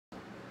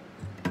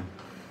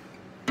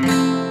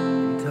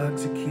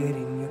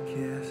intoxicating your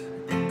kiss,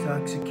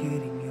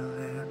 intoxicating your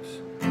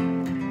lips.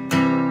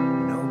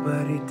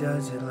 Nobody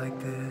does it like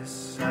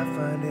this. I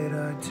find it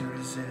hard to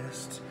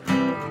resist.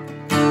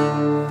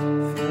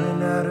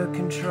 Feeling out of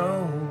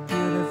control,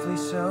 beautifully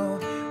so.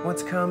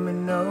 What's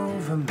coming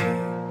over me?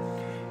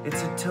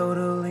 It's a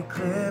total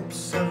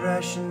eclipse of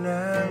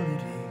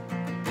rationality.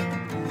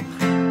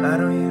 I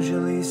don't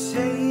usually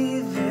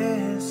say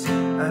this,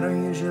 I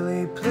don't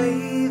usually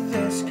play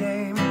this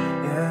game.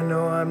 Yeah, I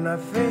know I'm not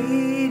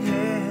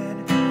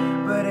faded,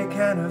 but it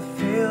kind of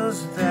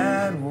feels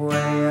that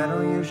way. I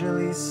don't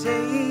usually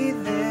say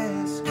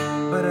this,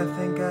 but I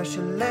think I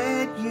should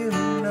let you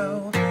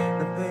know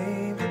that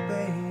baby,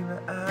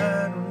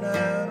 I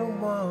don't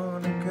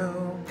wanna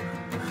go.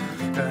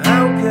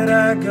 How could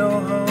I go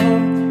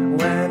home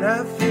when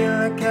I feel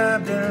like I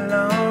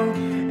belong?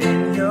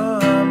 In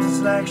your arms it's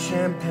like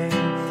champagne,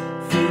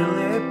 feel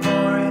it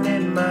pouring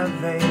in my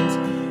veins.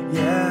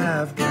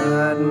 Yeah, I've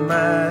got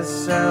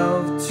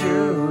myself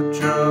too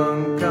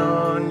drunk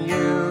on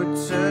you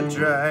to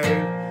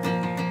drive,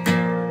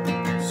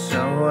 so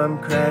I'm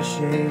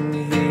crashing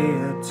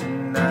here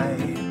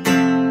tonight.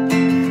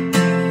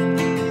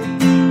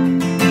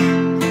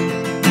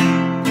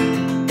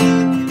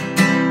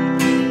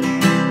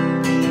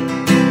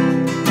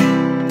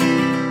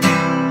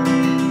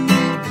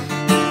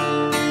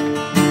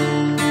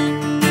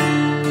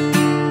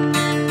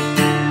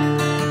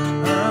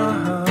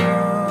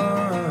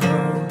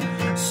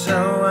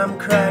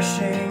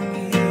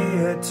 Crashing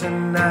here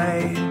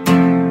tonight.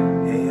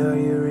 Hey, are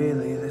you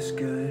really this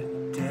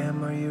good?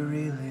 Damn, are you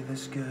really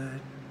this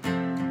good?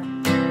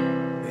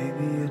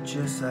 Baby, you're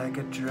just like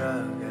a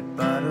drug. I'd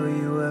bottle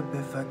you up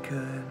if I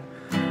could.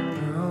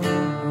 Oh,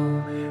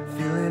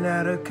 feeling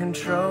out of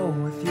control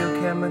with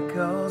your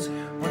chemicals.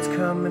 What's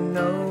coming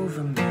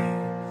over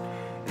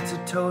me? It's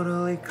a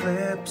total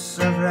eclipse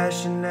of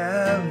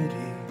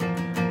rationality.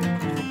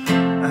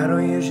 I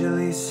don't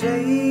usually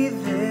say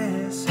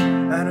this,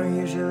 I don't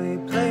usually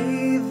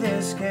play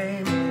this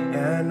game.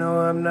 Yeah, I know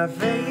I'm not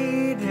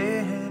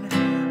faded,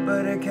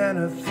 but it kind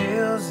of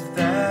feels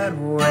that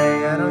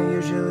way. I don't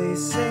usually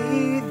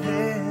say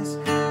this,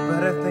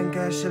 but I think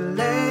I should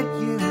let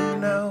you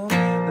know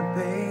that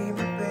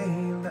baby,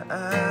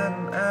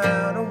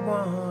 I don't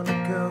wanna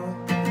go.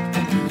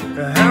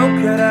 How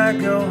could I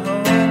go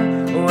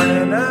home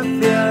when I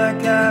feel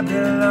like I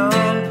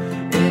belong?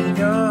 In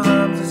your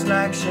arms it's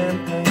like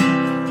champagne,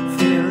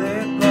 feel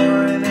it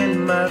pouring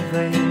in my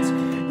veins.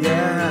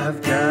 Yeah,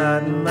 I've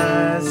got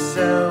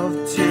myself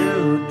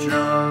too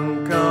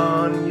drunk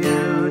on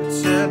you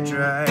to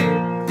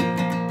drive,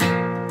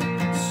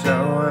 so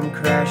I'm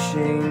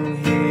crashing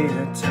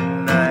here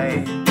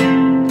tonight.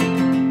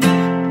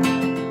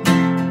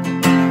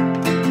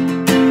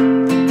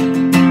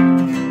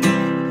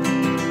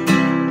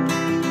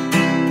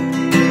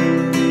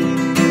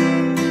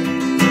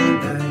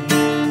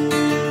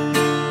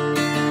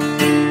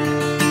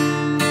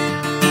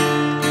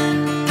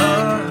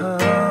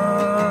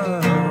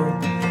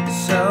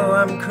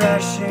 I'm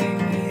crashing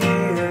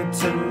here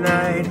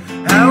tonight.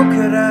 How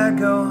could I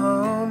go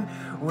home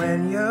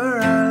when you're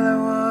all I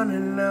wanna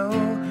know?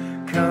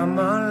 Come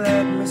on,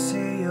 let me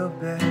see your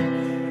bed.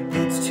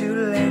 It's too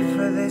late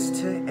for this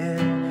to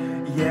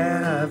end.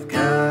 Yeah, I've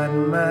got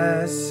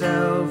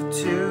myself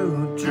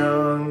too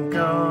drunk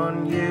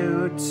on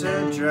you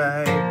to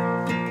drive,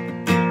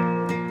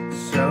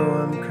 so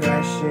I'm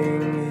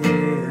crashing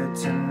here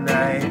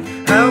tonight.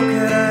 How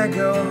could I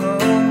go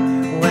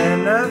home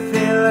when I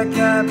feel like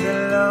I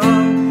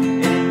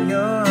belong? In your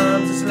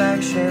arms it's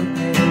like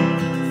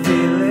champagne,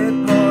 feel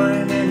it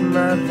pouring in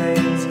my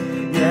veins.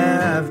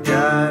 Yeah, I've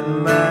got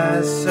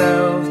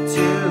myself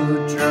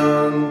too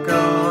drunk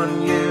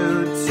on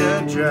you to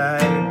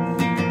drive,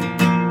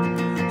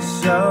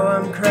 so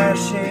I'm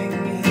crashing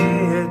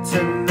here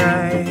tonight.